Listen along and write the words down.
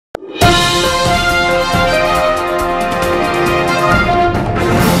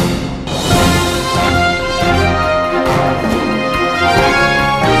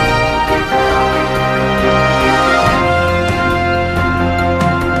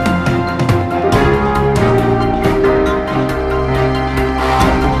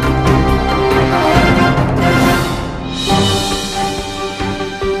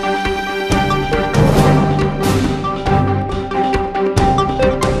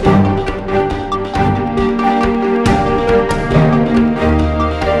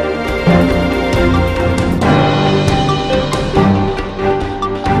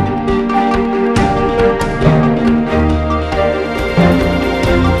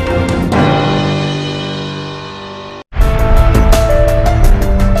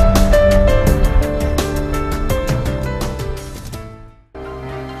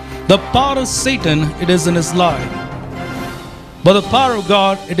The power of Satan, it is in his lie. But the power of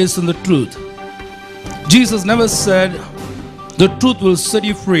God, it is in the truth. Jesus never said, the truth will set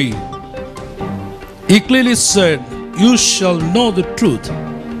you free. He clearly said, you shall know the truth.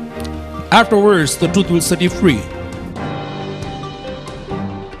 Afterwards, the truth will set you free.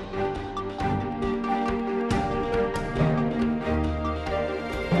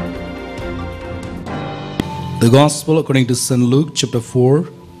 The Gospel according to St. Luke chapter 4,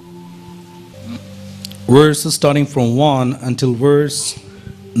 verses starting from 1 until verse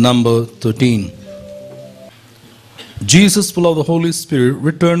number 13. Jesus, full of the Holy Spirit,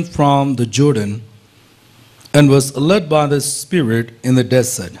 returned from the Jordan and was led by the Spirit in the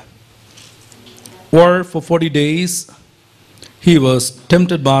desert, where for 40 days he was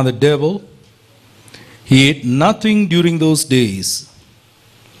tempted by the devil. He ate nothing during those days,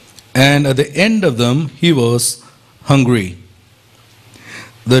 and at the end of them he was hungry.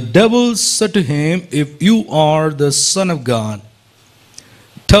 The devil said to him, if you are the Son of God,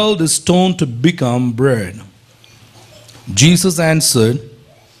 tell this stone to become bread. Jesus answered,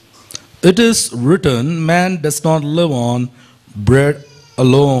 it is written, man does not live on bread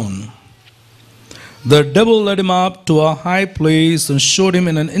alone. The devil led him up to a high place and showed him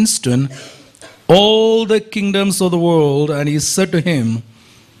in an instant all the kingdoms of the world, and he said to him,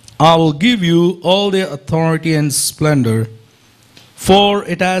 I will give you all their authority and splendor, for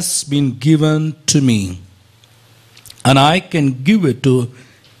it has been given to me, and I can give it to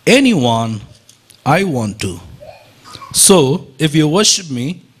anyone I want to. So, if you worship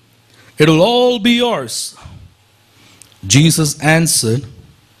me, it will all be yours. Jesus answered,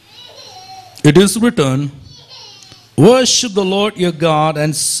 it is written, worship the Lord your God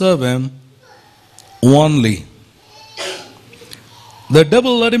and serve him only. The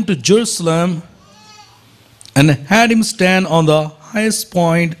devil led him to Jerusalem and had him stand on the highest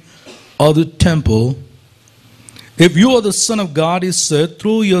point of the temple. If you are the Son of God, he said,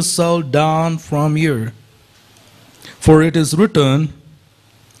 throw yourself down from here. For it is written,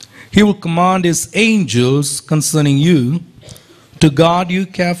 he will command his angels concerning you to guard you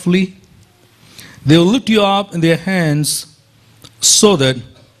carefully. They will lift you up in their hands so that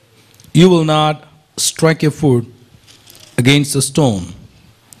you will not strike your foot against a stone.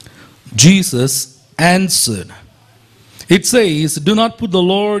 Jesus answered, it says, do not put the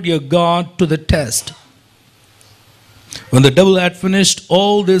Lord your God to the test. When the devil had finished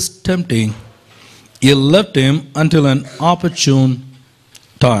all this tempting, he left him until an opportune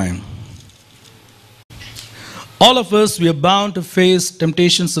time. All of us, we are bound to face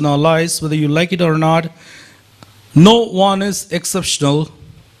temptations in our lives, whether you like it or not. No one is exceptional.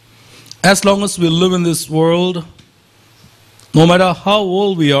 As long as we live in this world, no matter how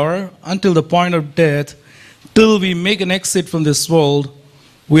old we are, until the point of death, till we make an exit from this world,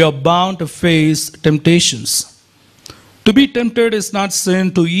 we are bound to face temptations. To be tempted is not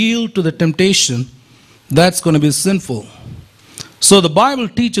sin. To yield to the temptation, that's going to be sinful. So the Bible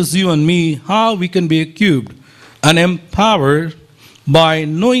teaches you and me how we can be equipped and empowered by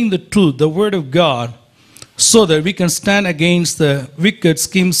knowing the truth, the Word of God, so that we can stand against the wicked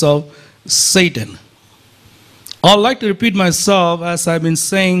schemes of Satan. I'd like to repeat myself as I've been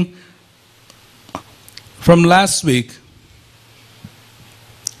saying from last week.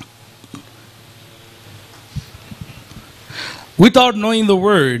 Without knowing the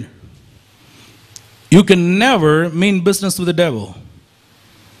Word, you can never mean business with the devil.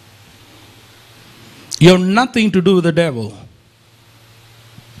 You have nothing to do with the devil.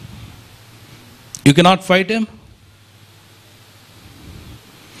 You cannot fight him.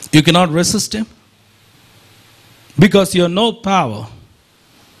 You cannot resist him. Because you have no power.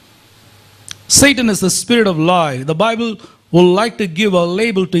 Satan is the spirit of lie. The Bible would like to give a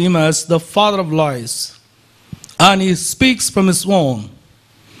label to him as the father of lies. And he speaks from his own.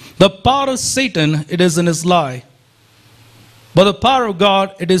 The power of Satan, it is in his lie. But the power of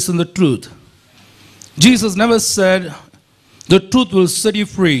God, it is in the truth. Jesus never said, the truth will set you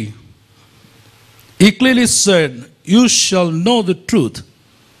free. He clearly said, you shall know the truth.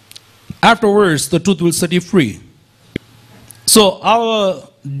 Afterwards, the truth will set you free. So our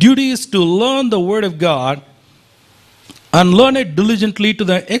duty is to learn the Word of God and learn it diligently to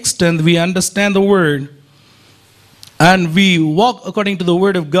the extent we understand the Word and we walk according to the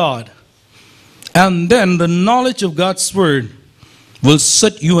Word of God. And then the knowledge of God's Word will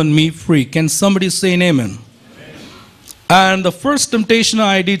set you and me free. Can somebody say an amen? Amen. And the first temptation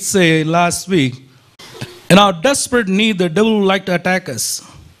I did say last week, in our desperate need, the devil would like to attack us.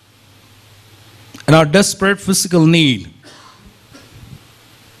 In our desperate physical need.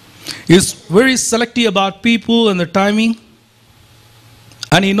 He's very selective about people and the timing.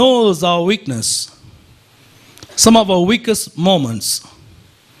 And he knows our weakness, some of our weakest moments.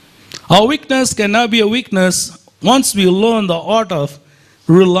 Our weakness can now be a weakness once we learn the art of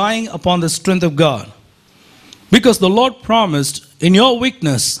relying upon the strength of God. Because the Lord promised, in your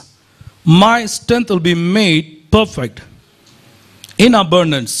weakness, my strength will be made perfect in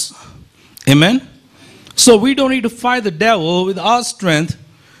abundance. Amen? So we don't need to fight the devil with our strength,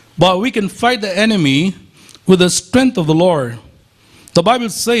 but we can fight the enemy with the strength of the Lord. The Bible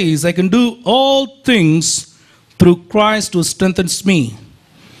says, I can do all things through Christ who strengthens me.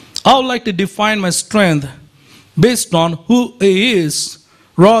 I would like to define my strength based on who He is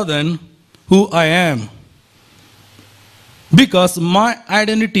rather than who I am. Because my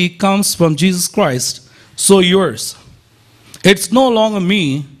identity comes from Jesus Christ, so yours. It's no longer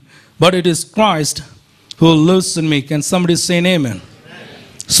me, but it is Christ who lives in me. Can somebody say an amen? Amen.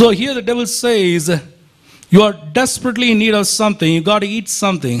 So here the devil says, you are desperately in need of something. You got to eat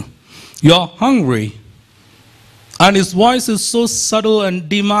something. You are hungry. And his voice is so subtle and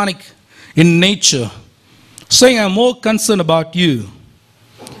demonic in nature, saying, I'm more concerned about you.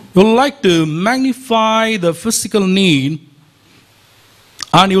 You would like to magnify the physical need,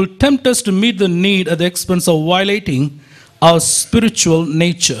 and you will tempt us to meet the need at the expense of violating our spiritual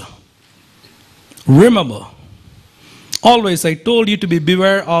nature. Remember, always I told you to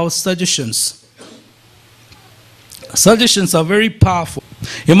beware of suggestions. Suggestions are very powerful.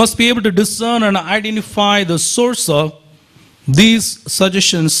 You must be able to discern and identify the source of these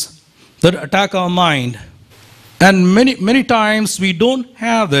suggestions that attack our mind. And many times we don't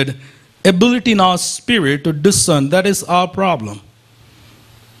have that ability in our spirit to discern. That is our problem.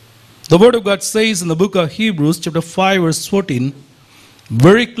 The Word of God says in the book of Hebrews chapter 5 verse 14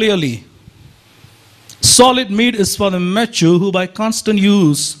 very clearly, solid meat is for the mature who by constant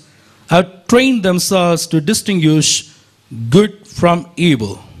use have trained themselves to distinguish good from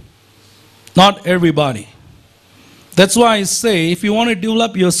evil. Not everybody. That's why I say, if you want to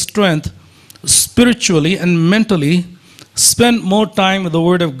develop your strength spiritually and mentally, spend more time with the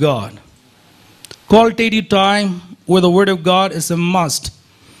Word of God. Qualitative time with the Word of God is a must.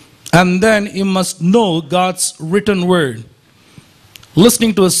 And then you must know God's written Word.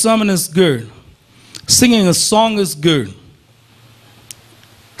 Listening to a sermon is good. Singing a song is good.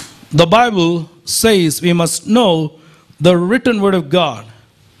 The Bible says we must know the written Word of God.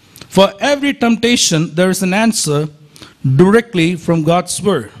 For every temptation, there is an answer directly from God's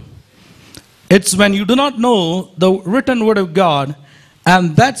Word. It's when you do not know the written Word of God,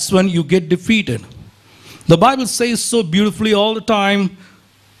 and that's when you get defeated. The Bible says so beautifully all the time,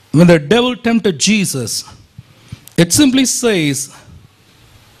 when the devil tempted Jesus, it simply says,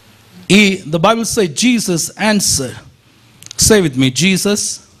 the Bible says Jesus answered. Say with me,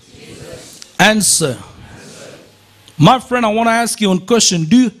 Jesus answer. My friend, I want to ask you one question.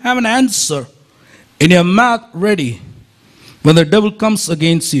 Do you have an answer in your mouth ready when the devil comes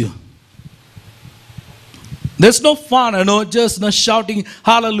against you? There's no fun, just shouting,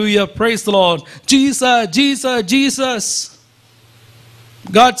 hallelujah, praise the Lord. Jesus, Jesus, Jesus.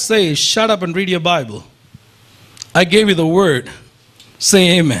 God says, shut up and read your Bible. I gave you the word.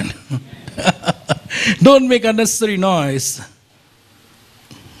 Say amen. Don't make unnecessary noise.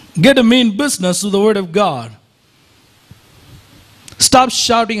 Get a mean business with the Word of God. Stop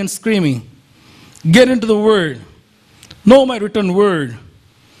shouting and screaming. Get into the Word. Know my written Word.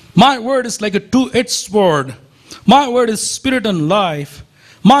 My Word is like a two-edged sword. My Word is spirit and life.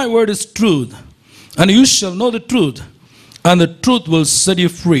 My Word is truth. And you shall know the truth, and the truth will set you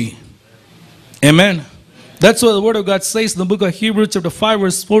free. Amen. That's what the Word of God says in the book of Hebrews chapter 5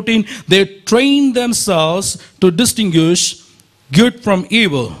 verse 14. They train themselves to distinguish good from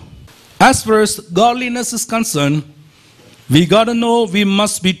evil. As far as godliness is concerned, we got to know we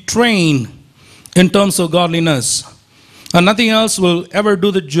must be trained in terms of godliness. And nothing else will ever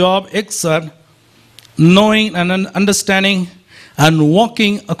do the job except knowing and understanding and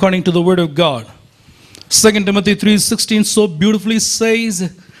walking according to the Word of God. 2 Timothy 3:16 so beautifully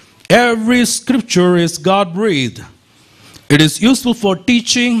says, every scripture is God-breathed. It is useful for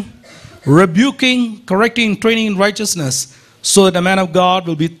teaching, rebuking, correcting, training in righteousness, so that a man of God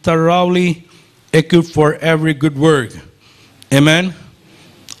will be thoroughly equipped for every good work. Amen.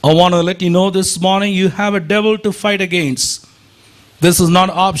 I want to let you know this morning, you have a devil to fight against. This is not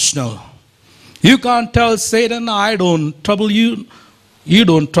optional. You can't tell Satan, I don't trouble you, you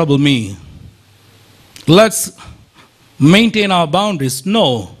don't trouble me. Let's maintain our boundaries.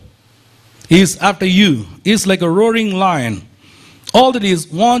 No. He's after you. He's like a roaring lion. All that he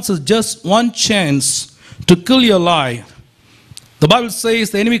wants is just one chance to kill your life. The Bible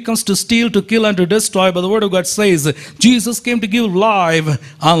says the enemy comes to steal, to kill, and to destroy, but the Word of God says Jesus came to give life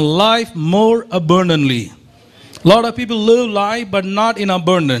and life more abundantly. A lot of people live life but not in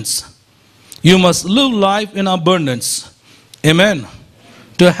abundance. You must live life in abundance. Amen.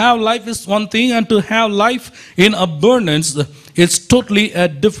 To have life is one thing, and to have life in abundance is totally a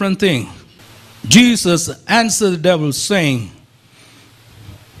different thing. Jesus answered the devil saying,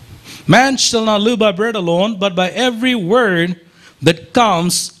 man shall not live by bread alone, but by every word that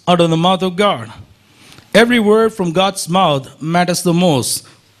comes out of the mouth of God. Every word from God's mouth matters the most.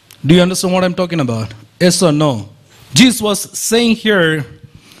 Do you understand what I'm talking about? Yes or no? Jesus was saying here,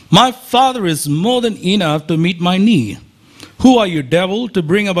 my Father is more than enough to meet my need. Who are you, devil, to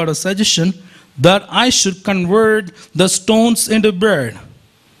bring about a suggestion that I should convert the stones into bread?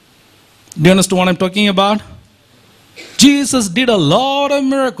 Do you understand what I'm talking about? Jesus did a lot of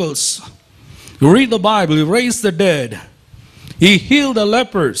miracles. You read the Bible, he raised the dead. He healed the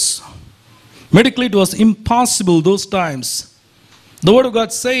lepers. Medically, it was impossible those times. The Word of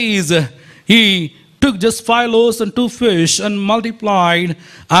God says he took just 5 loaves and 2 fish and multiplied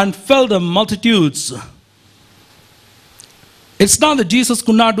and fed the multitudes. It's not that Jesus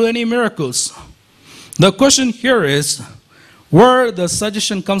could not do any miracles. The question here is where the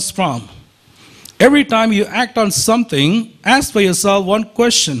suggestion comes from. Every time you act on something, ask for yourself one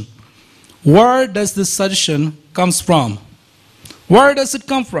question. Where does this suggestion comes from? Where does it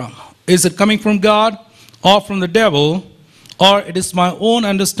come from? Is it coming from God or from the devil, or it is my own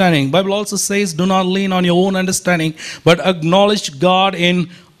understanding? The Bible also says, do not lean on your own understanding, but acknowledge God in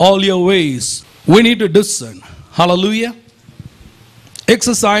all your ways. We need to discern. Hallelujah.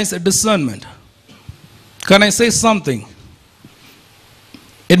 Exercise a discernment. Can I say something?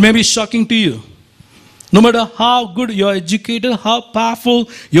 It may be shocking to you. No matter how good you're educated, how powerful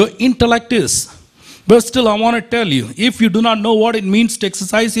your intellect is. But still, I want to tell you, if you do not know what it means to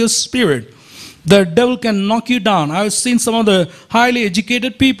exercise your spirit, the devil can knock you down. I've seen some of the highly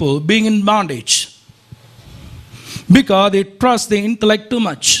educated people being in bondage because they trust their intellect too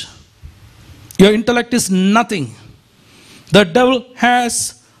much. Your intellect is nothing. The devil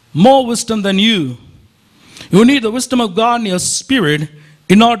has more wisdom than you. You need the wisdom of God in your spirit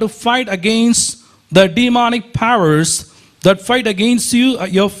in order to fight against the demonic powers that fight against you,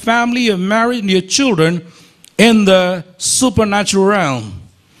 your family, your marriage, and your children in the supernatural realm.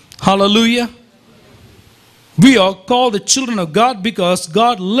 Hallelujah. We are called the children of God because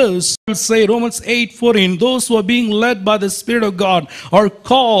God lives. Say Romans 8:14, those who are being led by the Spirit of God are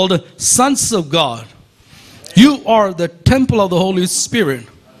called sons of God. You are the temple of the Holy Spirit,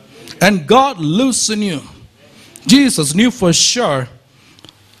 and God lives in you. Jesus knew for sure,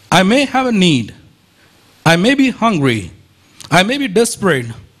 I may have a need, I may be hungry, I may be desperate,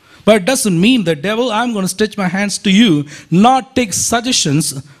 but it doesn't mean the devil, I'm going to stretch my hands to you, not take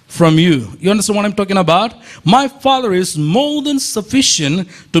suggestions from you. You understand what I'm talking about? My Father is more than sufficient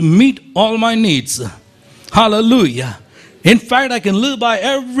to meet all my needs. Hallelujah. In fact, I can live by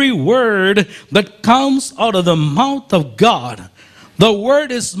every word that comes out of the mouth of God. The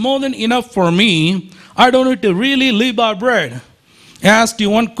word is more than enough for me. I don't need to really live by bread. I asked you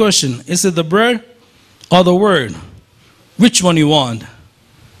one question. Is it the bread or the word? Which one you want?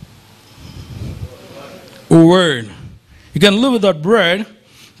 A word. You can live without bread,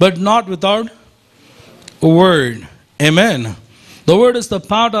 but not without a word. Amen. The word is the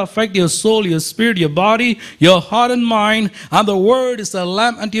power to affect your soul, your spirit, your body, your heart and mind. And the word is a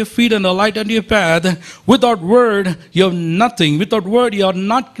lamp unto your feet and a light unto your path. Without word, you have nothing. Without word, you are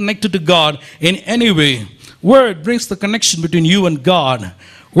not connected to God in any way. Word brings the connection between you and God.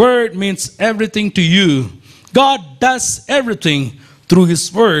 Word means everything to you. God does everything through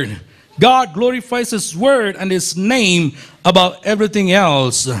His word. God glorifies His word and His name above everything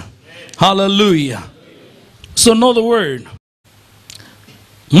else. Hallelujah. So know the word.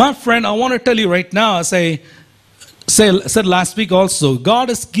 My friend, I want to tell you right now, as I said last week also, God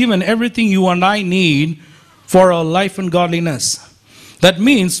has given everything you and I need for our life and godliness. That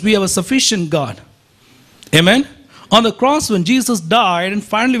means we have a sufficient God. Amen? On the cross when Jesus died and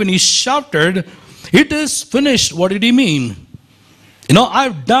finally when He shouted, it is finished, what did He mean? You know,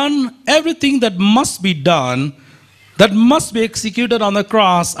 I've done everything that must be done, that must be executed on the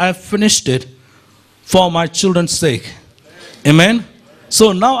cross. I've finished it for my children's sake. Amen?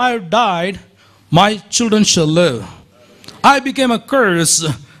 So now I have died, my children shall live. I became a curse,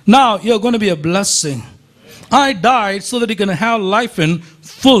 now you're going to be a blessing. I died so that you can have life in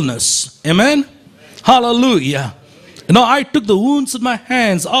fullness. Amen? Hallelujah. You know, I took the wounds in my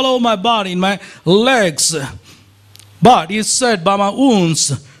hands, all over my body, in my legs. But He said, by my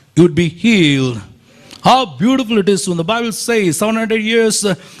wounds, you would be healed. How beautiful it is when the Bible says 700 years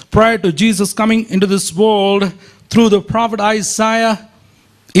prior to Jesus coming into this world through the prophet Isaiah,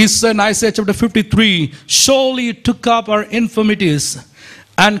 he said in Isaiah chapter 53, surely he took up our infirmities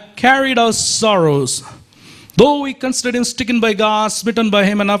and carried our sorrows. Though we considered him stricken by God, smitten by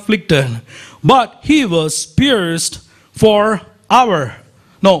him and afflicted, but he was pierced for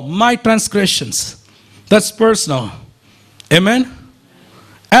my transgressions. That's personal. Amen.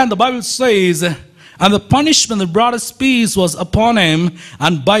 And the Bible says, and the punishment that brought us peace was upon him,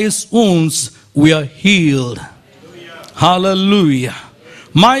 and by his wounds we are healed. Hallelujah. Hallelujah.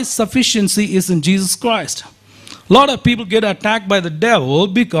 My sufficiency is in Jesus Christ. A lot of people get attacked by the devil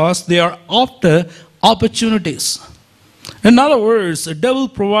because they are after opportunities. In other words, the devil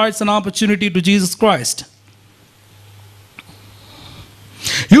provides an opportunity to Jesus Christ.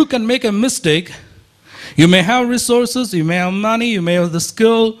 You can make a mistake. You may have resources, you may have money, you may have the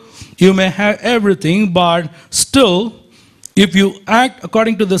skill, you may have everything, but still, if you act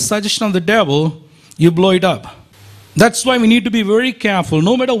according to the suggestion of the devil, you blow it up. That's why we need to be very careful.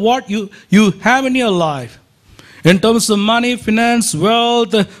 No matter what you have in your life, in terms of money, finance,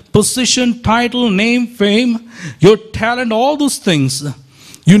 wealth, position, title, name, fame, your talent, all those things,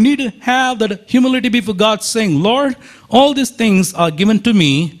 you need to have that humility before God, saying, Lord, all these things are given to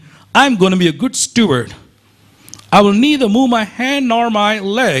me. I'm going to be a good steward. I will neither move my hand nor my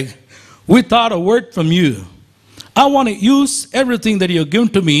leg without a word from you. I want to use everything that you've given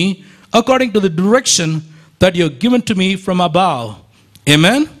to me according to the direction that you've given to me from above.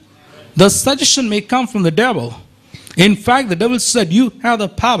 Amen? The suggestion may come from the devil. In fact, the devil said, you have the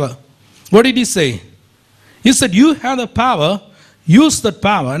power. What did he say? He said, you have the power, use that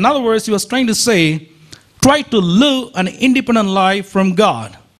power. In other words, he was trying to say, try to live an independent life from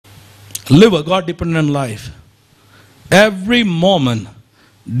God. Live a God-dependent life. Every moment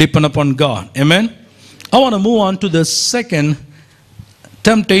depend upon God. Amen? I want to move on to the second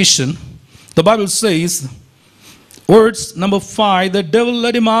temptation. The Bible says, words number 5, the devil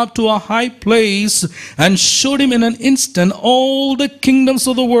led him up to a high place and showed him in an instant all the kingdoms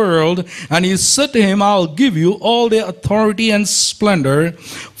of the world. And he said to him, I'll give you all the authority and splendor,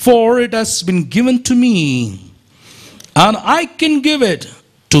 for it has been given to me. And I can give it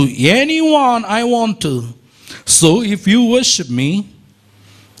to anyone I want to. So if you worship me,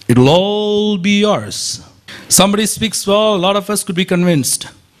 it'll all be yours. Somebody speaks well, a lot of us could be convinced.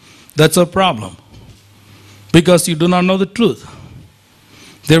 That's a problem. Because you do not know the truth.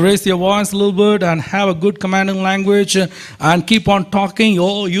 They raise their voice a little bit and have a good commanding language and keep on talking.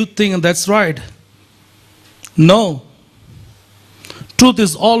 Oh, you think that's right. No. Truth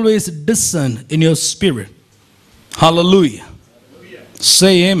is always discerned in your spirit. Hallelujah. Hallelujah.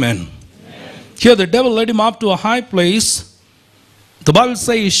 Say amen. Amen. Here the devil led him up to a high place. The Bible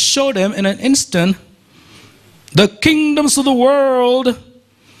says he showed him in an instant the kingdoms of the world,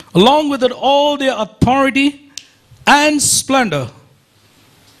 along with it all their authority and splendor.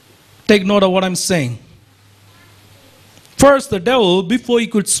 Take note of what I'm saying. First, the devil, before he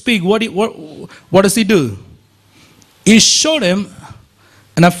could speak, what does he do? He showed him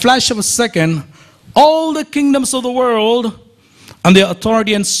in a flash of a second all the kingdoms of the world and their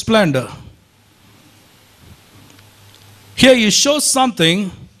authority and splendor. Here he shows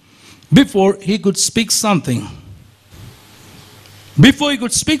something before he could speak something. Before he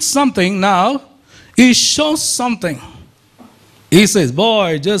could speak something, now he shows something. He says,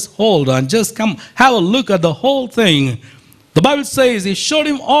 boy, just hold on, just come have a look at the whole thing. The Bible says he showed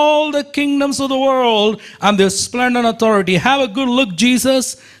him all the kingdoms of the world and their splendor and authority. Have a good look,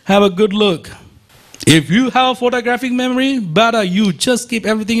 Jesus. Have a good look. If you have a photographic memory, better you just keep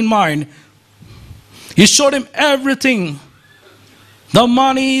everything in mind. He showed him everything. The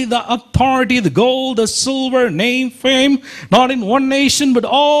money, the authority, the gold, the silver, name, fame, not in one nation, but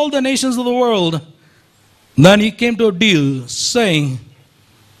all the nations of the world. Then he came to a deal saying,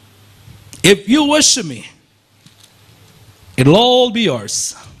 if you worship me, it'll all be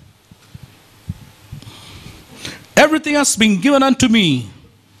yours. Everything has been given unto me.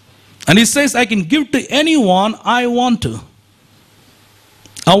 And he says, I can give to anyone I want to.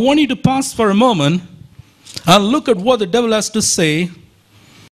 I want you to pause for a moment and look at what the devil has to say.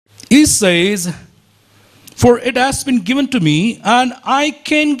 He says, for it has been given to me, and I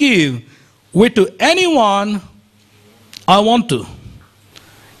can give it to anyone I want to.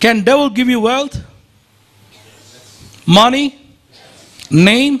 Can devil give you wealth? Money?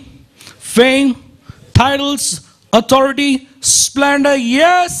 Name? Fame? Titles? Authority? Splendor?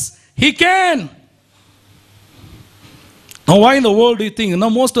 Yes, he can. Now, why in the world do you think? Now,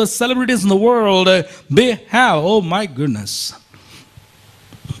 most of the celebrities in the world, they have, oh my goodness.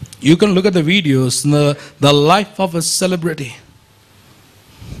 You can look at the videos, the life of a celebrity.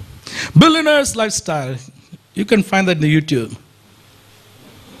 Billionaire's lifestyle. You can find that in the YouTube.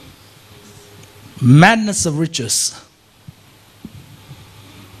 Madness of riches.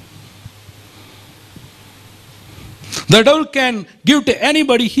 The devil can give to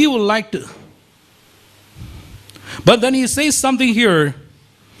anybody he would like to. But then he says something here.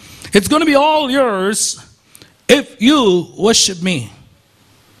 It's going to be all yours if you worship me.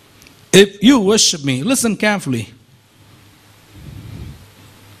 If you worship me. Listen carefully.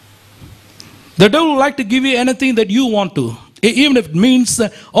 The devil would like to give you anything that you want to. Even if it means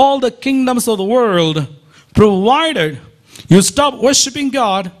all the kingdoms of the world. Provided you stop worshiping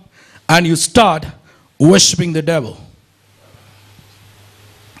God and you start worshiping the devil.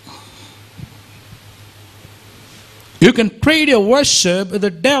 You can trade your worship with the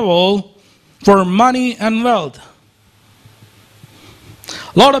devil for money and wealth.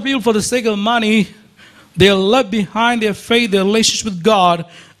 A lot of people, for the sake of money, they left behind their faith, their relationship with God,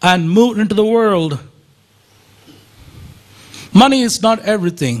 and moved into the world. Money is not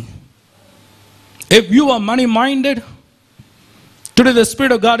everything. If you are money-minded, today the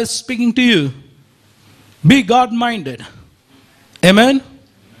Spirit of God is speaking to you. Be God-minded. Amen?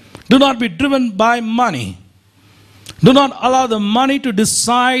 Do not be driven by money. Do not allow the money to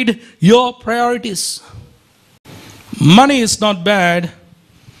decide your priorities. Money is not bad.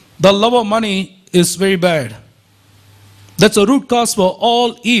 The love of money is very bad. That's a root cause for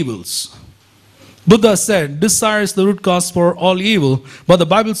all evils. Buddha said, desire is the root cause for all evil. But the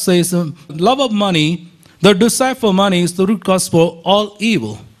Bible says, love of money, the desire for money is the root cause for all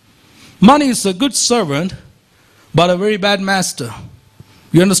evil. Money is a good servant, but a very bad master.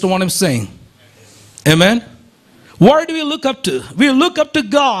 You understand what I'm saying? Amen? Where do we look up to? We look up to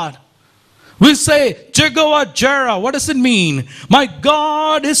God. We say, Jehovah Jireh. What does it mean? My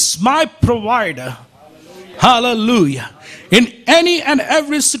God is my provider. Hallelujah. In any and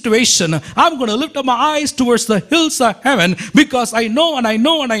every situation, I'm going to lift up my eyes towards the hills of heaven because I know and I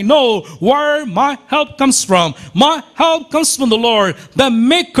know and I know where my help comes from. My help comes from the Lord, the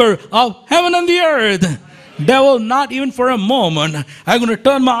maker of heaven and the earth. Devil, not even for a moment, I'm going to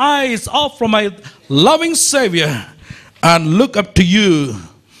turn my eyes off from my loving Savior and look up to you.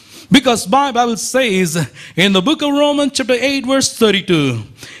 Because my Bible says in the book of Romans chapter 8 verse 32,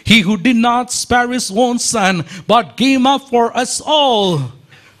 he who did not spare his own son but gave him up for us all,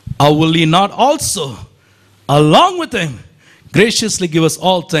 will he not also along with him graciously give us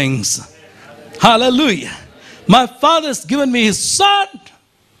all things? Hallelujah. My Father has given me his son.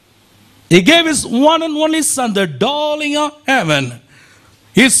 He gave his one and only son, the darling of heaven.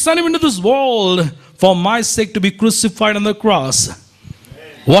 He sent him into this world for my sake to be crucified on the cross.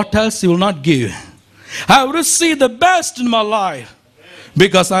 What else he will not give? I have received the best in my life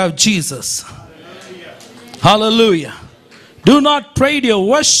because I have Jesus. Hallelujah. Do not trade your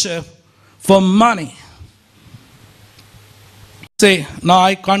worship for money. Say, no,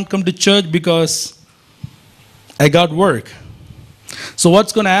 I can't come to church because I got work. So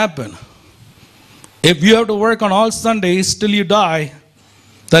what's going to happen? If you have to work on all Sundays till you die,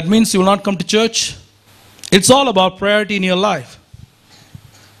 that means you will not come to church. It's all about priority in your life.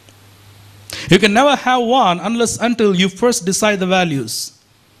 You can never have one until you first decide the values.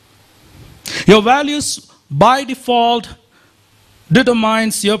 Your values by default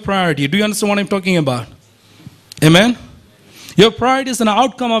determines your priority. Do you understand what I'm talking about? Amen? Your priority is an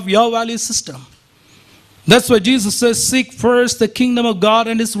outcome of your value system. That's why Jesus says, seek first the kingdom of God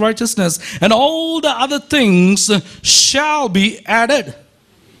and his righteousness, and all the other things shall be added.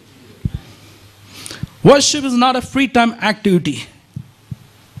 Worship is not a free time activity.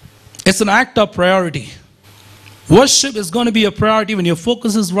 It's an act of priority. Worship is going to be a priority when your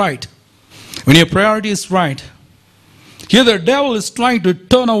focus is right. When your priority is right. Here the devil is trying to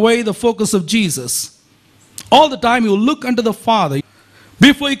turn away the focus of Jesus. All the time you look unto the Father.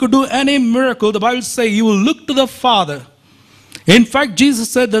 Before you could do any miracle, the Bible says you will look to the Father. In fact, Jesus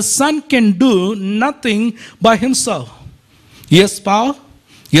said the Son can do nothing by himself. He has power.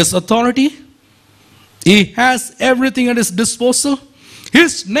 He has authority. He has everything at his disposal.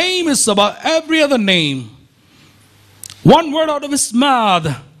 His name is above every other name. One word out of his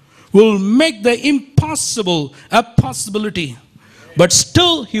mouth will make the impossible a possibility. But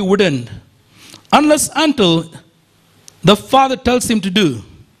still he wouldn't. Unless until the Father tells him to do.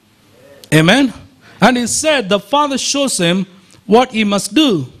 Amen. And he said the Father shows him what he must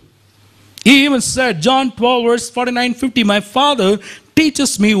do. He even said, John 12 verse 49-50, my Father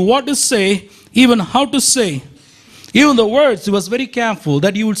teaches me what to say, even how to say. Even the words, he was very careful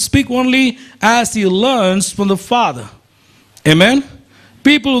that he would speak only as he learns from the Father. Amen.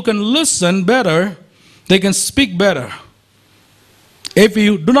 People who can listen better, they can speak better. If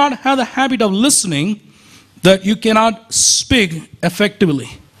you do not have the habit of listening, that you cannot speak effectively.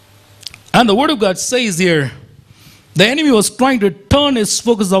 And the word of God says here, the enemy was trying to turn his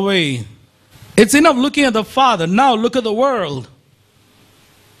focus away. It's enough looking at the Father. Now look at the world.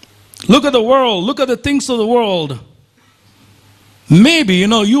 Look at the world. Look at the things of the world. Maybe,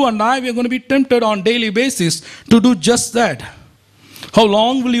 you and I, we are going to be tempted on a daily basis to do just that. How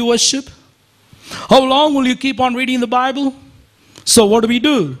long will you worship? How long will you keep on reading the Bible? So what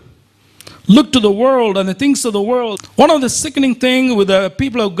do? Look to the world and the things of the world. One of the sickening things with the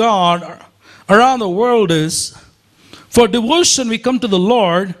people of God around the world is, for devotion we come to the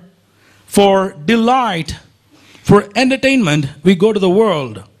Lord, for delight, for entertainment we go to the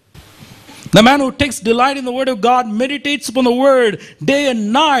world. The man who takes delight in the word of God, meditates upon the word day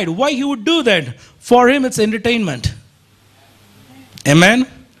and night. Why he would do that? For him it's entertainment. Amen?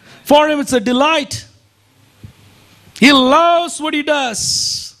 For him it's a delight. He loves what he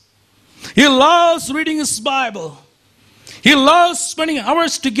does. He loves reading his Bible. He loves spending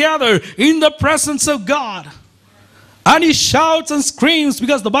hours together in the presence of God. And he shouts and screams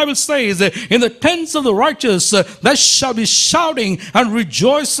because the Bible says, in the tents of the righteous, there shall be shouting and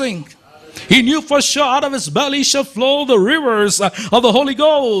rejoicing. He knew for sure out of his belly shall flow the rivers of the Holy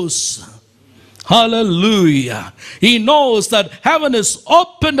Ghost. Hallelujah. He knows that heaven is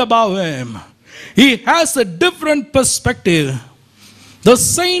opened above him. He has a different perspective. The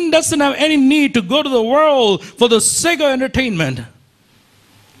saint doesn't have any need to go to the world for the sake of entertainment.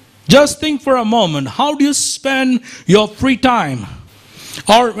 Just think for a moment, how do you spend your free time?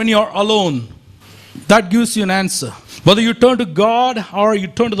 Or when you're alone? That gives you an answer. Whether you turn to God or you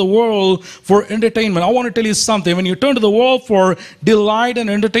turn to the world for entertainment. I want to tell you something. When you turn to the world for delight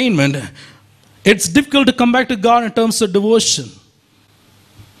and entertainment, it's difficult to come back to God in terms of devotion.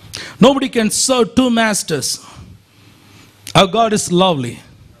 Nobody can serve two masters. Our God is lovely.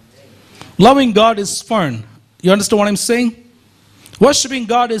 Loving God is fun. You understand what I'm saying? Worshipping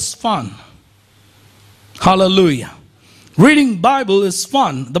God is fun. Hallelujah. Reading Bible is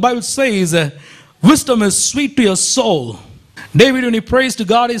fun. The Bible says wisdom is sweet to your soul. David, when he prays to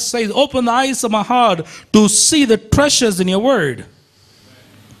God, he says, open the eyes of my heart to see the treasures in your word.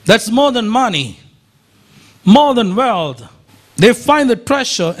 That's more than money, more than wealth. They find the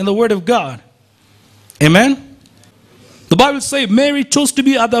treasure in the word of God. Amen. The Bible says Mary chose to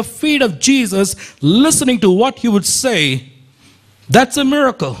be at the feet of Jesus, listening to what he would say. That's a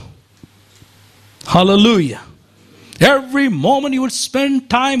miracle. Hallelujah. Every moment you would spend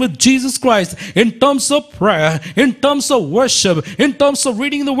time with Jesus Christ in terms of prayer, in terms of worship, in terms of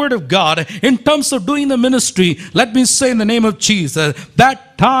reading the word of God, in terms of doing the ministry, let me say in the name of Jesus,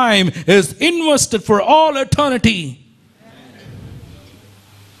 that time is invested for all eternity.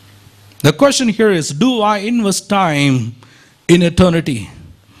 The question here is, do I invest time in eternity?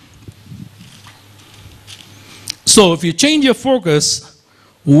 So if you change your focus,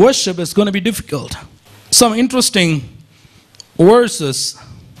 worship is going to be difficult. Some interesting verses.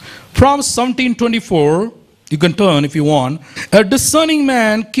 Proverbs 17:24, you can turn if you want. A discerning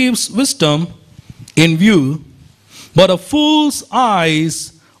man keeps wisdom in view, but a fool's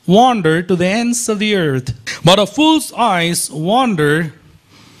eyes wander to the ends of the earth. But a fool's eyes wander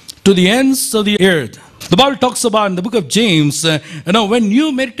to the ends of the earth. The Bible talks about in the book of James, when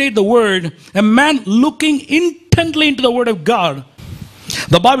you meditate the word, a man looking intently into the word of God,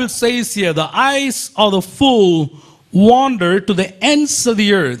 the Bible says here, the eyes of the fool wander to the ends of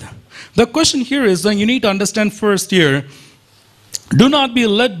the earth. The question here is, you need to understand first here, do not be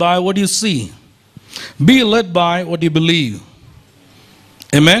led by what you see. Be led by what you believe.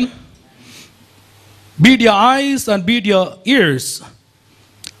 Amen? Be it your eyes and be it your ears.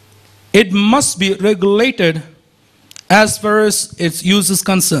 It must be regulated as far as its use is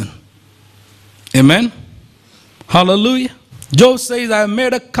concerned. Amen? Hallelujah. Job says, I have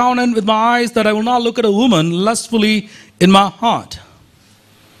made a covenant with my eyes that I will not look at a woman lustfully in my heart.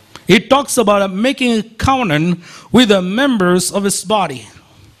 It talks about making a covenant with the members of his body.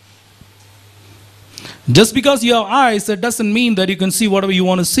 Just because you have eyes, that doesn't mean that you can see whatever you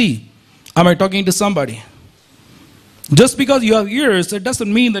want to see. Am I talking to somebody? Just because you have ears, it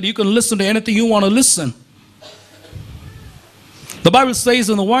doesn't mean that you can listen to anything you want to listen. The Bible says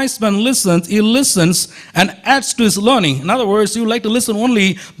when the wise man listens, he listens and adds to his learning. In other words, you like to listen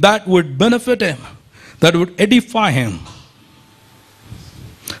only that would benefit him, that would edify him.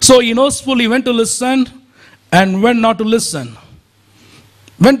 So he knows fully when to listen and when not to listen.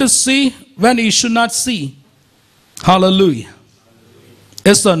 When to see, when he should not see. Hallelujah.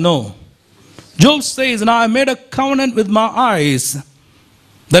 Yes or no? Job says, now I made a covenant with my eyes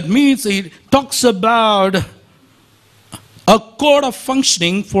That means it talks about a code of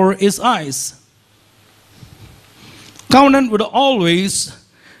functioning for his eyes. Covenant would always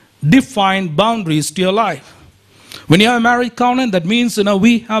define boundaries to your life. When you have a marriage covenant, that means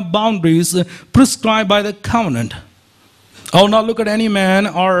we have boundaries prescribed by the covenant. I will not look at any man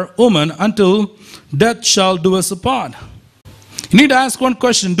or woman until death shall do us apart. You need to ask one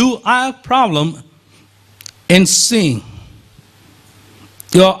question: do I have a problem in seeing?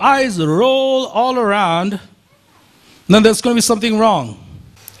 Your eyes roll all around, then there's going to be something wrong.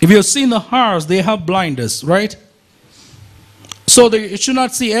 If you've seen the horse, they have blinders, right? So it should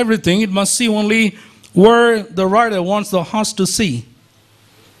not see everything. It must see only where the rider wants the horse to see.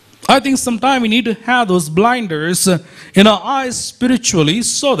 I think sometimes we need to have those blinders in our eyes spiritually,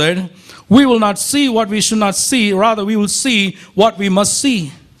 so that we will not see what we should not see. Rather, we will see what we must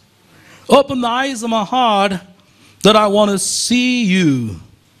see. Open the eyes of my heart that I want to see you.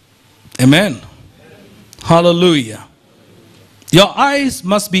 Amen. Hallelujah. Your eyes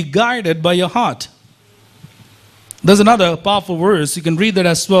must be guided by your heart. There's another powerful verse. You can read that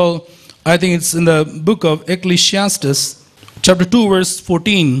as well. I think it's in the book of Ecclesiastes, chapter 2, verse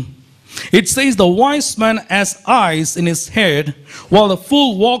 14. It says, the wise man has eyes in his head, while the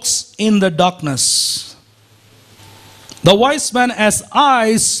fool walks in the darkness. The wise man has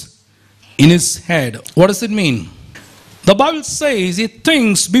eyes in his head. What does it mean? The Bible says he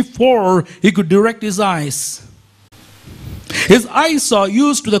thinks before he could direct his eyes. His eyes are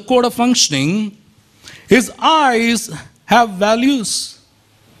used to the code of functioning. His eyes have values.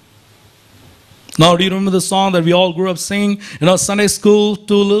 Now, do you remember the song that we all grew up singing in our Sunday school?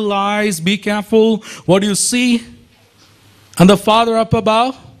 Two little eyes, be careful what you see. And the Father up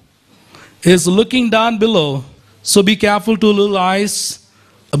above is looking down below. So be careful, two little eyes,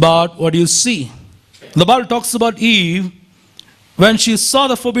 about what you see. The Bible talks about Eve. When she saw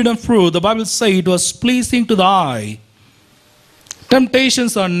the forbidden fruit, the Bible says it was pleasing to the eye.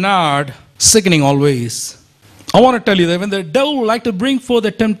 Temptations are not sickening always. I want to tell you that when the devil would like to bring forth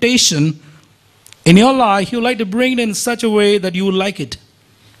a temptation in your life, he would like to bring it in such a way that you will like it.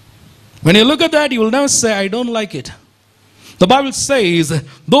 When you look at that, you will never say, I don't like it. The Bible says,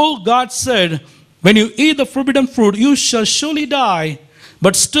 though God said, when you eat the forbidden fruit, you shall surely die.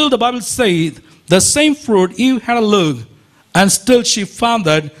 But still the Bible says, the same fruit Eve had a look, and still she found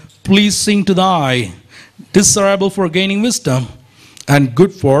that pleasing to the eye, desirable for gaining wisdom, and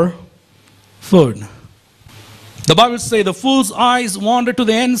good for food. The Bible says, the fool's eyes wander to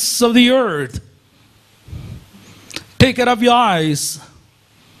the ends of the earth. Take care of your eyes.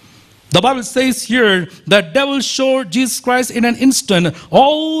 The Bible says here that devil showed Jesus Christ in an instant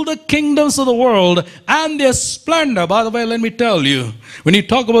all the kingdoms of the world and their splendor. By the way, let me tell you, when you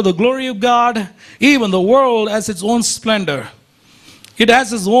talk about the glory of God, even the world has its own splendor. It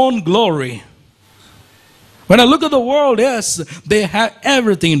has its own glory. When I look at the world, yes, they have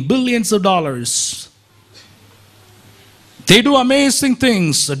everything, billions of dollars. They do amazing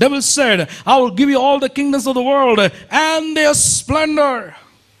things. The devil said, I will give you all the kingdoms of the world and their splendor.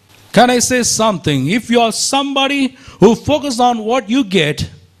 Can I say something? If you are somebody who focuses on what you get,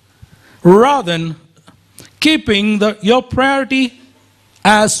 rather than keeping your priority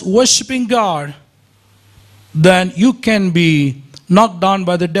as worshiping God, then you can be knocked down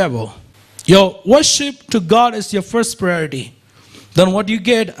by the devil. Your worship to God is your first priority. Then what you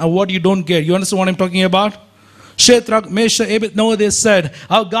get and what you don't get. You understand what I'm talking about? Shadrach, Meshach, Abednego, they said,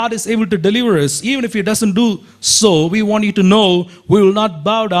 our God is able to deliver us. Even if He doesn't do so, we want you to know we will not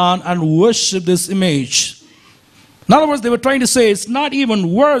bow down and worship this image. In other words, they were trying to say it's not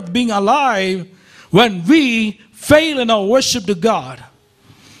even worth being alive when we fail in our worship to God.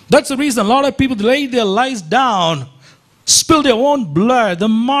 That's the reason a lot of people lay their lives down, spill their own blood, the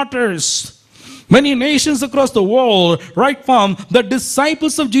martyrs. Many nations across the world, right from the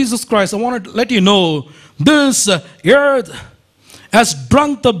disciples of Jesus Christ, I want to let you know, this earth has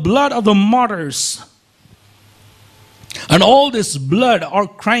drunk the blood of the martyrs. And all this blood are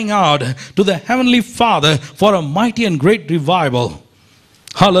crying out to the Heavenly Father for a mighty and great revival.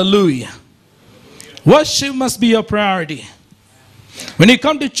 Hallelujah. Worship must be your priority. When you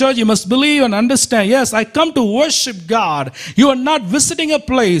come to church, you must believe and understand, yes, I come to worship God. You are not visiting a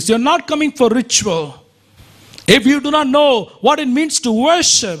place. You are not coming for ritual. If you do not know what it means to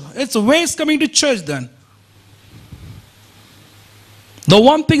worship, it's a waste coming to church then. The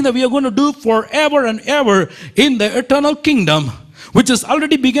one thing that we are going to do forever and ever in the eternal kingdom, which has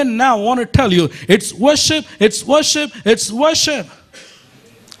already begun now, I want to tell you, it's worship, it's worship, it's worship.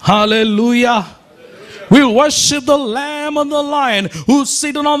 Hallelujah. We worship the Lamb and the Lion who is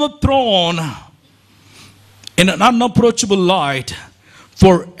seated on the throne in an unapproachable light,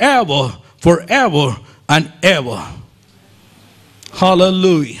 forever, forever and ever.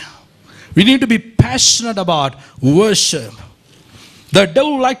 Hallelujah. We need to be passionate about worship. The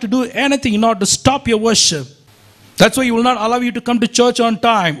devil will like to do anything in order to stop your worship. That's why he will not allow you to come to church on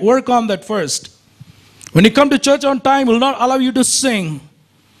time. Work on that first. When you come to church on time, he will not allow you to sing.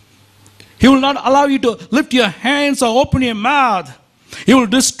 He will not allow you to lift your hands or open your mouth. He will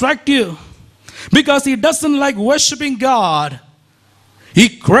distract you. Because he doesn't like worshiping God.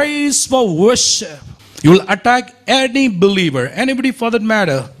 He craves for worship. He will attack any believer, anybody for that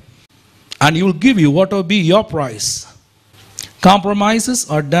matter. And he will give you what will be your price. Compromises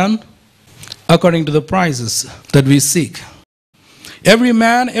are done according to the prices that we seek. Every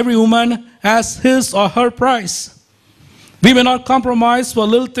man, every woman has his or her price. We may not compromise for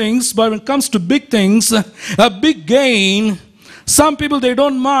little things, but when it comes to big things, a big gain, some people, they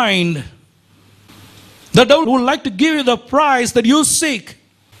don't mind. The devil would like to give you the price that you seek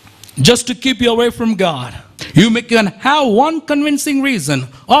just to keep you away from God. You can have one convincing reason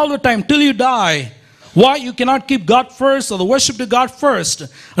all the time till you die why you cannot keep God first or the worship to God first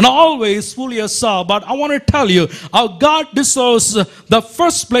and always fool yourself. But I want to tell you, our God deserves the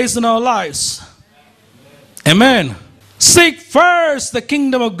first place in our lives. Amen. Seek first the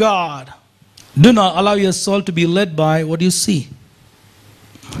kingdom of God. Do not allow your soul to be led by what you see.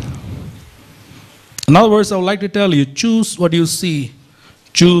 In other words, I would like to tell you, choose what you see.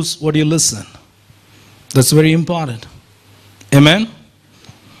 Choose what you listen. That's very important. Amen.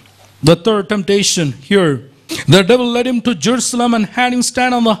 The third temptation here. The devil led him to Jerusalem and had him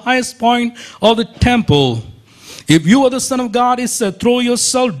stand on the highest point of the temple. If you are the Son of God, he said, throw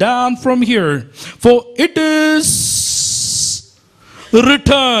yourself down from here. For it is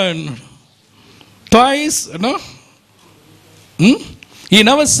written. Twice, you know. He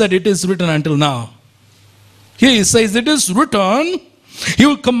never said it is written until now. Here he says, it is written, he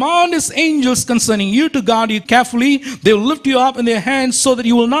will command his angels concerning you to guard you carefully. They will lift you up in their hands so that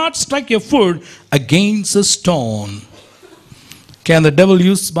you will not strike your foot against a stone. Can the devil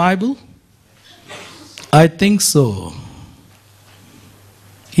use Bible? I think so.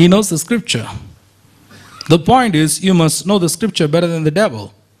 He knows the scripture. The point is, you must know the scripture better than the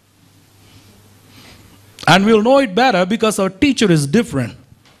devil. And we'll know it better because our teacher is different.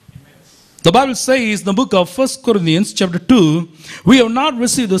 The Bible says in the book of 1 Corinthians chapter 2, we have not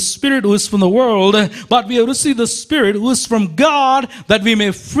received the Spirit who is from the world, but we have received the Spirit who is from God, that we may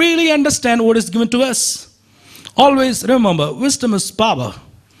freely understand what is given to us. Always remember, wisdom is power.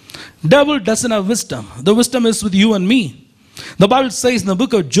 Devil doesn't have wisdom. The wisdom is with you and me. The Bible says in the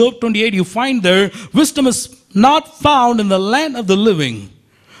book of Job 28, you find there, wisdom is not found in the land of the living.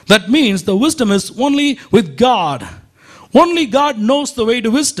 That means the wisdom is only with God. Only God knows the way to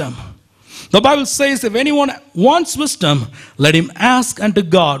wisdom. The Bible says, if anyone wants wisdom, let him ask unto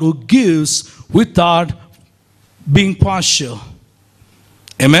God, who gives without being partial.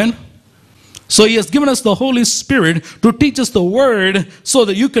 Amen? So he has given us the Holy Spirit to teach us the word so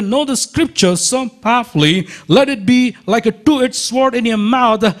that you can know the scripture so powerfully. Let it be like a two-edged sword in your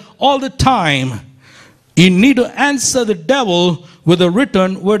mouth all the time. You need to answer the devil with the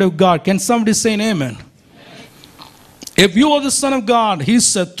written word of God. Can somebody say an amen? If you are the Son of God, he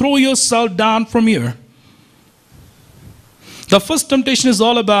said, throw yourself down from here. The first temptation is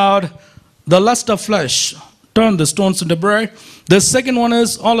all about the lust of flesh. Turn the stones into bread. The second one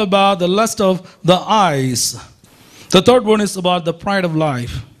is all about the lust of the eyes. The third one is about the pride of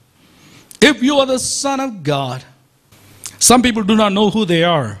life. If you are the Son of God, some people do not know who they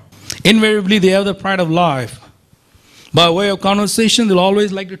are. Invariably, they have the pride of life. By way of conversation, they'll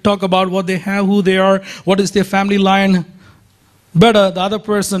always like to talk about what they have, who they are, what is their family line. Better the other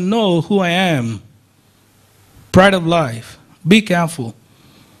person know who I am. Pride of life. Be careful.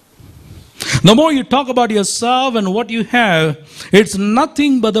 The more you talk about yourself and what you have, it's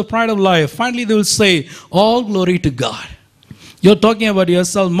nothing but the pride of life. Finally, they will say, all glory to God. You're talking about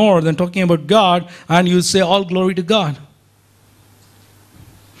yourself more than talking about God, and you say, all glory to God.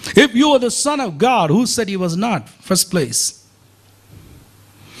 If you are the Son of God, who said he was not? First place.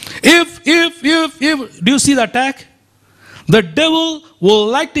 If, do you see the attack? The devil will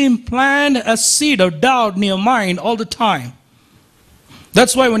like to implant a seed of doubt in your mind all the time.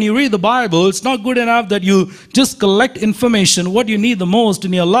 That's why when you read the Bible, it's not good enough that you just collect information. What you need the most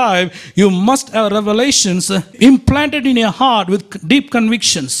in your life, you must have revelations implanted in your heart with deep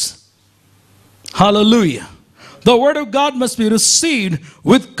convictions. Hallelujah. The word of God must be received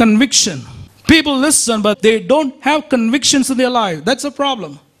with conviction. People listen, but they don't have convictions in their life. That's a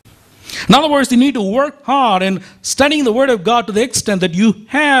problem. In other words, you need to work hard in studying the Word of God to the extent that you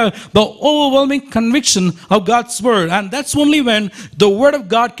have the overwhelming conviction of God's Word. And that's only when the Word of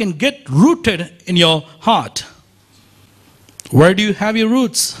God can get rooted in your heart. Where do you have your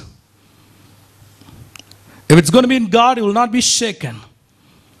roots? If it's going to be in God, it will not be shaken.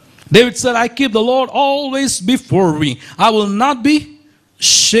 David said, I keep the Lord always before me. I will not be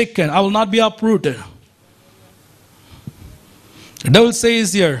shaken. I will not be uprooted. The devil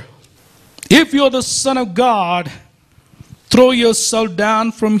says here, if you are the Son of God, throw yourself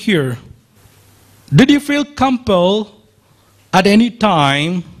down from here. Did you feel compelled at any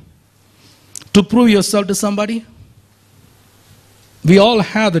time to prove yourself to somebody? We all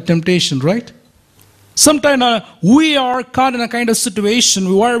have the temptation, right? Sometimes we are caught in a kind of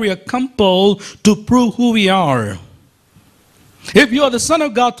situation where we are compelled to prove who we are. If you are the Son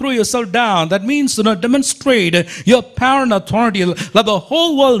of God, throw yourself down. That means demonstrate your power and authority. Let the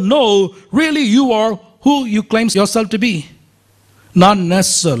whole world know really you are who you claim yourself to be. Not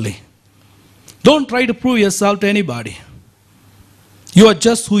necessarily. Don't try to prove yourself to anybody. You are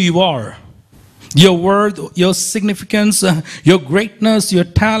just who you are. Your worth, your significance, your greatness, your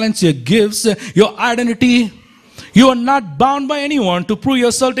talents, your gifts, your identity. You are not bound by anyone to prove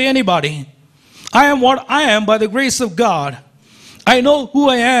yourself to anybody. I am what I am by the grace of God. I know who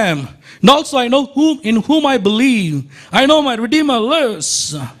I am. And also I know in whom I believe. I know my Redeemer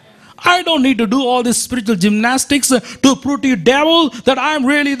lives. I don't need to do all this spiritual gymnastics to prove to you, devil, that I am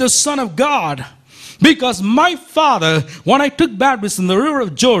really the Son of God. Because my Father, when I took baptism in the river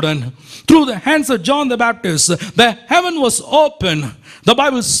of Jordan, through the hands of John the Baptist, the heaven was open. The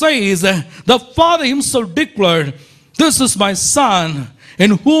Bible says the Father himself declared, this is my Son,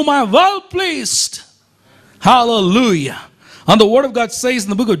 in whom I am well pleased. Hallelujah. And the Word of God says in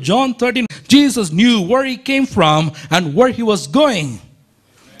the book of John 13, Jesus knew where he came from and where he was going.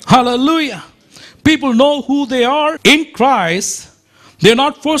 Hallelujah. People know who they are in Christ. They're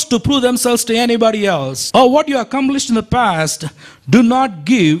not forced to prove themselves to anybody else. Or what you accomplished in the past, do not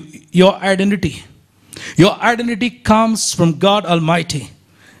give your identity. Your identity comes from God Almighty.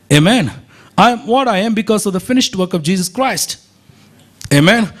 Amen. I am what I am because of the finished work of Jesus Christ.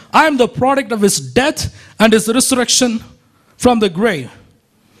 Amen. I am the product of his death and his resurrection from the grave.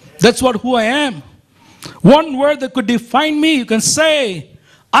 That's who I am. One word that could define me, you can say,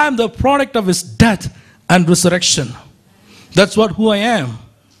 I am the product of his death and resurrection. That's who I am.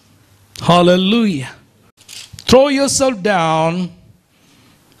 Hallelujah. Throw yourself down.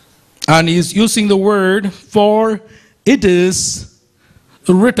 And he's using the word, for it is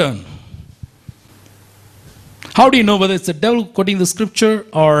written. How do you know whether it's the devil quoting the scripture,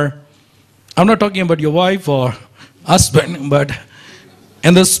 or I'm not talking about your wife or husband, but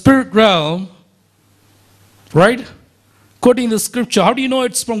in the spirit realm, right? Quoting the scripture. How do you know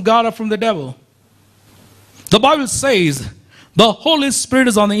it's from God or from the devil? The Bible says the Holy Spirit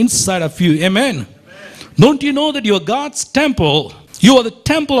is on the inside of you. Amen. Amen. Don't you know that you are God's temple? You are the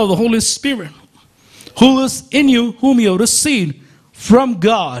temple of the Holy Spirit, who is in you, whom you have received from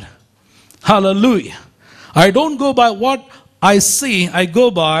God. Hallelujah. I don't go by what I see. I go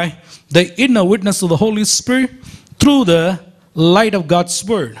by the inner witness of the Holy Spirit through the light of God's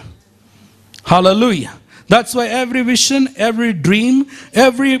Word. Hallelujah. That's why every vision, every dream,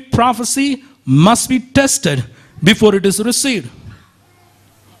 every prophecy must be tested before it is received.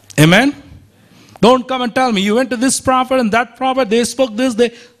 Amen. Don't come and tell me you went to this prophet and that prophet, they spoke this.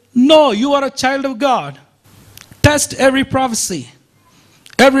 No, you are a child of God. Test every prophecy,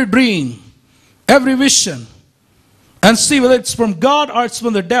 every dream, every vision, and see whether it's from God or it's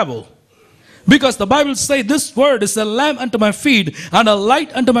from the devil. Because the Bible says this word is a lamp unto my feet and a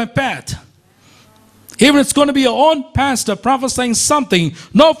light unto my path. Even if it's going to be your own pastor prophesying something,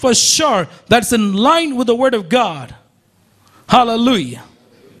 know for sure that's in line with the Word of God. Hallelujah.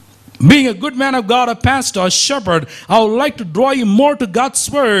 Being a good man of God, a pastor, a shepherd, I would like to draw you more to God's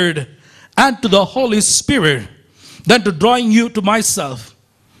Word and to the Holy Spirit than to drawing you to myself.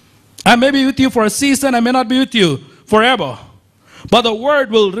 I may be with you for a season, I may not be with you forever, but the Word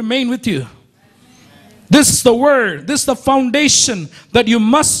will remain with you. This is the Word, this is the foundation that you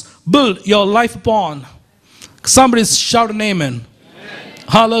must build your life upon. Somebody shout an amen. Amen.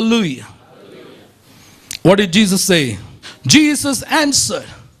 Hallelujah. Hallelujah. What did Jesus say? Jesus answered.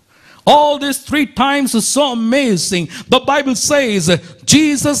 All these 3 times is so amazing. The Bible says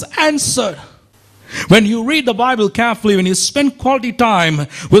Jesus answered. When you read the Bible carefully, when you spend quality time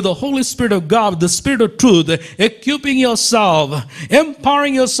with the Holy Spirit of God, the Spirit of truth, equipping yourself,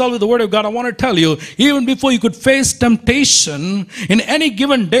 empowering yourself with the Word of God, I want to tell you, even before you could face temptation, in any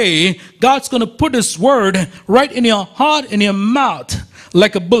given day, God's going to put His Word right in your heart, in your mouth,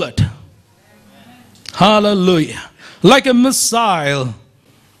 like a bullet. Hallelujah. Like a missile.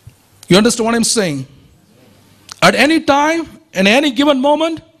 You understand what I'm saying? At any time, in any given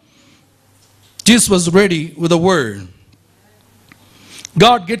moment, Jesus was ready with a word.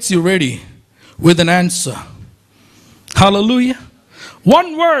 God gets you ready with an answer. Hallelujah.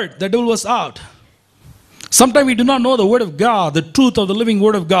 One word, the devil was out. Sometimes we do not know the word of God, the truth of the living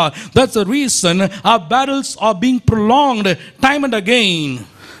word of God. That's the reason our battles are being prolonged time and again.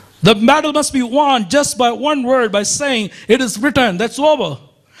 The battle must be won just by one word, by saying, it is written, that's over.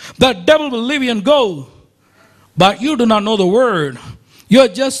 The devil will leave you and go. But you do not know the word. You're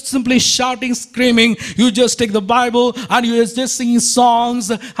just simply shouting, screaming. You just take the Bible and you're just singing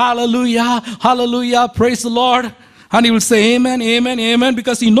songs. Hallelujah, hallelujah, praise the Lord. And he will say amen, amen, amen,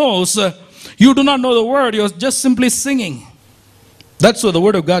 because he knows you do not know the word. You're just simply singing. That's what the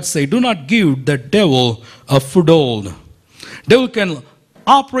word of God says. Do not give the devil a foothold. Devil can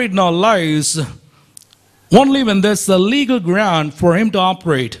operate in our lives only when there's a legal ground for him to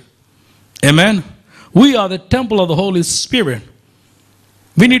operate. Amen. We are the temple of the Holy Spirit.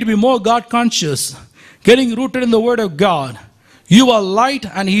 We need to be more God conscious, getting rooted in the word of God. You are light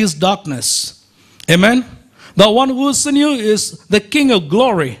and he is darkness. Amen. The one who is in you is the King of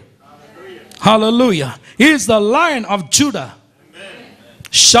glory. Hallelujah. He is the Lion of Judah. Amen.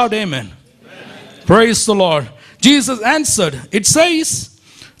 Shout amen. Amen. Praise the Lord. Jesus answered. It says,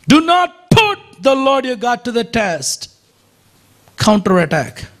 do not put the Lord your God to the test.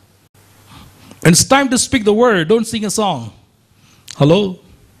 Counterattack. And it's time to speak the word. Don't sing a song. Hello?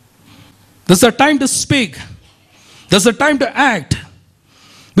 There's a time to speak. There's a time to act.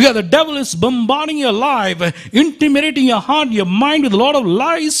 Because the devil is bombarding your life, intimidating your heart, your mind with a lot of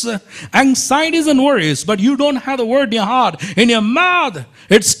lies, anxieties and worries. But you don't have the word in your heart, in your mouth.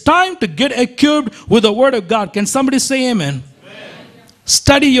 It's time to get equipped with the word of God. Can somebody say amen? Amen.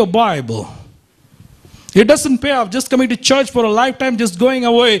 Study your Bible. It doesn't pay off just coming to church for a lifetime, just going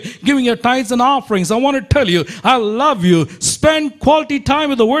away, giving your tithes and offerings. I want to tell you, I love you. Spend quality time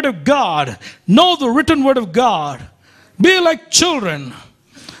with the word of God. Know the written word of God. Be like children.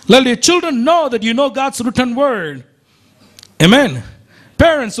 Let your children know that you know God's written word. Amen.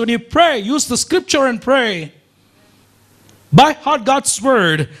 Parents, when you pray, use the scripture and pray. By heart God's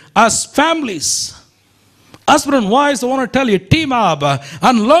word as families. Husband and wives, I want to tell you, team up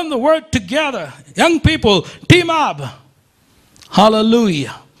and learn the word together. Young people, team up.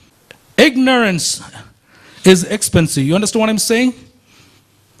 Hallelujah. Ignorance is expensive. You understand what I'm saying?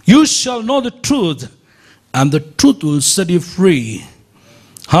 You shall know the truth, and the truth will set you free.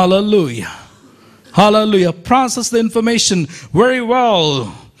 Hallelujah. Hallelujah. Process the information very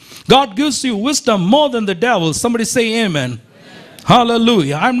well. God gives you wisdom more than the devil. Somebody say amen.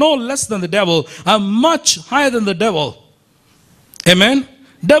 Hallelujah. I'm no less than the devil. I'm much higher than the devil. Amen.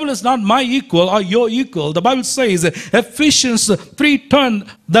 Devil is not my equal or your equal. The Bible says, Ephesians 3:10,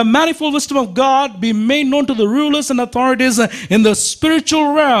 the manifold wisdom of God be made known to the rulers and authorities in the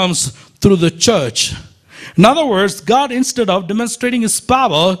spiritual realms through the church. In other words, God, instead of demonstrating his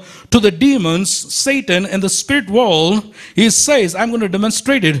power to the demons, Satan, and the spirit world, he says, I'm going to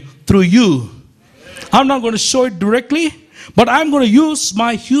demonstrate it through you. I'm not going to show it directly, but I'm going to use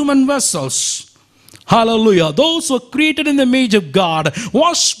my human vessels. Hallelujah. Those who are created in the image of God,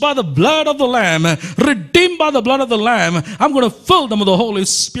 washed by the blood of the Lamb, redeemed by the blood of the Lamb. I'm going to fill them with the Holy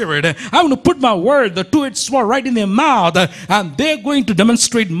Spirit. I'm going to put my word, the two-edged sword, right in their mouth, and they're going to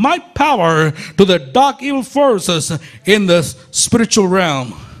demonstrate my power to the dark evil forces in the spiritual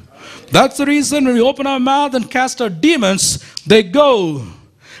realm. That's the reason when we open our mouth and cast out demons, they go.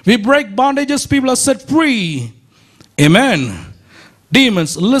 We break bondages, people are set free. Amen.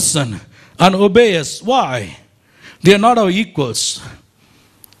 Demons listen and obey us. Why? They are not our equals.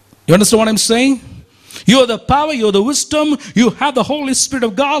 You understand what I'm saying? You are the power, you are the wisdom, you have the Holy Spirit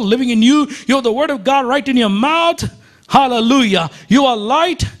of God living in you, you have the word of God right in your mouth. Hallelujah. You are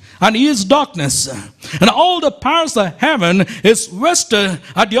light and he is darkness. And all the powers of heaven is vested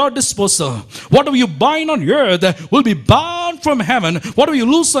at your disposal. Whatever you bind on earth will be bound from heaven. Whatever you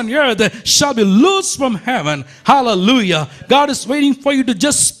loose on earth shall be loosed from heaven. Hallelujah. God is waiting for you to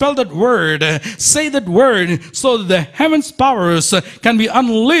just spell that word. Say that word so that the heaven's powers can be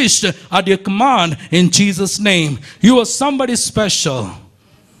unleashed at your command in Jesus' name. You are somebody special.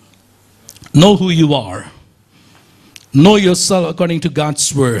 Know who you are. Know yourself according to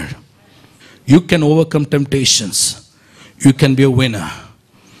God's word. You can overcome temptations. You can be a winner.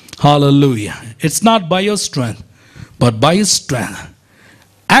 Hallelujah. It's not by your strength, but by his strength.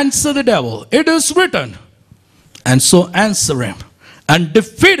 Answer the devil. It is written. And so answer him and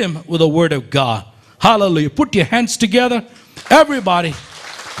defeat him with the word of God. Hallelujah. Put your hands together. Everybody.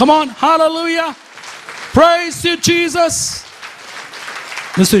 Come on. Hallelujah. Praise you, Jesus.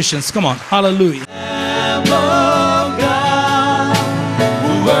 Musicians, come on. Hallelujah.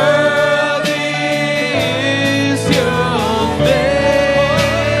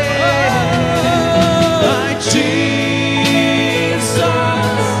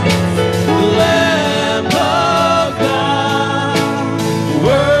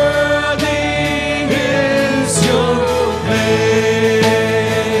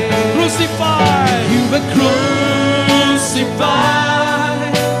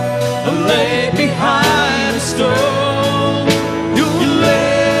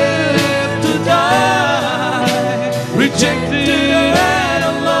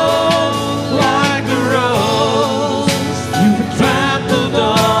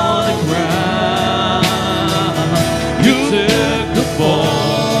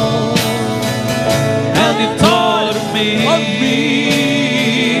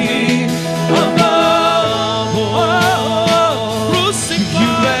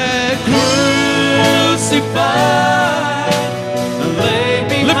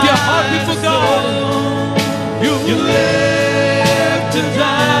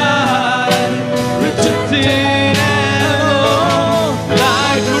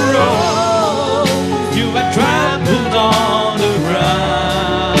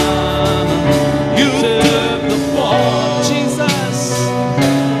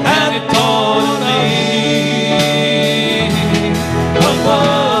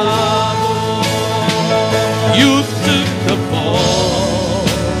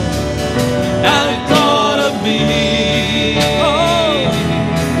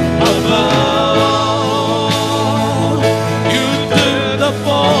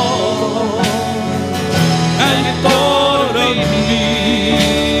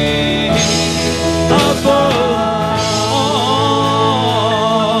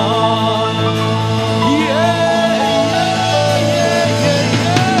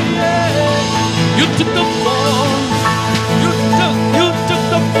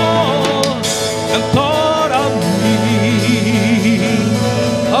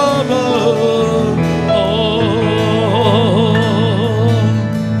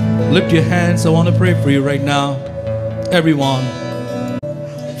 Lift your hands. I want to pray for you right now, everyone.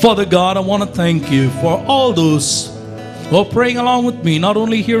 Father God, I want to thank you for all those who are praying along with me, not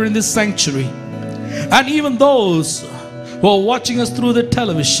only here in this sanctuary, and even those who are watching us through the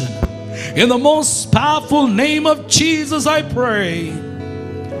television. In the most powerful name of Jesus, I pray.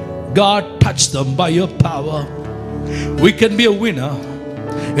 God, touch them by your power. We can be a winner.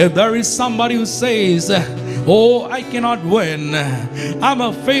 If there is somebody who says, oh, I cannot win, I'm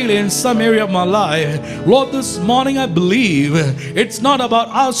a failure in some area of my life, Lord, this morning I believe it's not about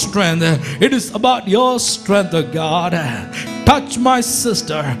our strength, it is about your strength, oh God. Touch my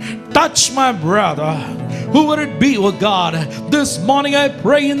sister, touch my brother, who would it be, oh God. This morning I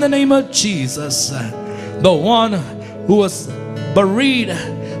pray in the name of Jesus, the one who was buried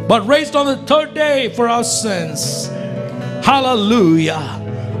but raised on the third day for our sins. Hallelujah.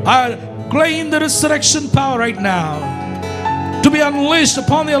 I claim the resurrection power right now to be unleashed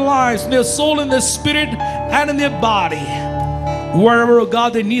upon their lives, their soul, and their spirit, and in their body. Wherever, oh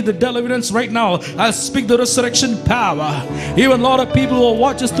God, they need the deliverance right now, I speak the resurrection power. Even a lot of people who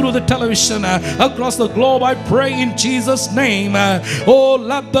watch us through the television across the globe, I pray in Jesus' name. Oh,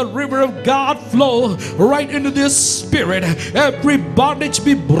 let the river of God flow right into their spirit. Every bondage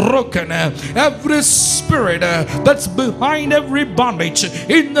be broken. Every spirit that's behind every bondage,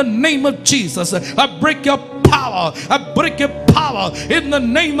 in the name of Jesus, I break your power. I break your power in the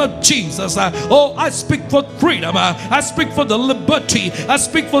name of Jesus. Oh, I speak for freedom. I speak for the liberty. I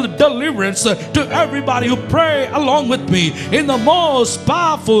speak for the deliverance to everybody who pray along with me. In the most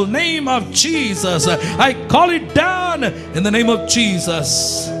powerful name of Jesus, I call it down in the name of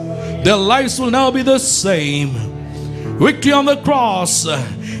Jesus. Their lives will now be the same. Victory on the cross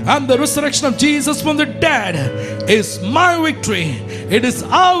and the resurrection of Jesus from the dead is my victory. It is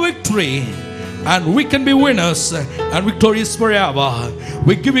our victory. And we can be winners and victorious forever.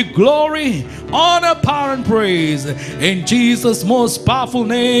 We give you glory, honor, power, and praise. In Jesus' most powerful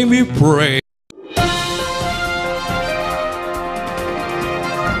name we pray.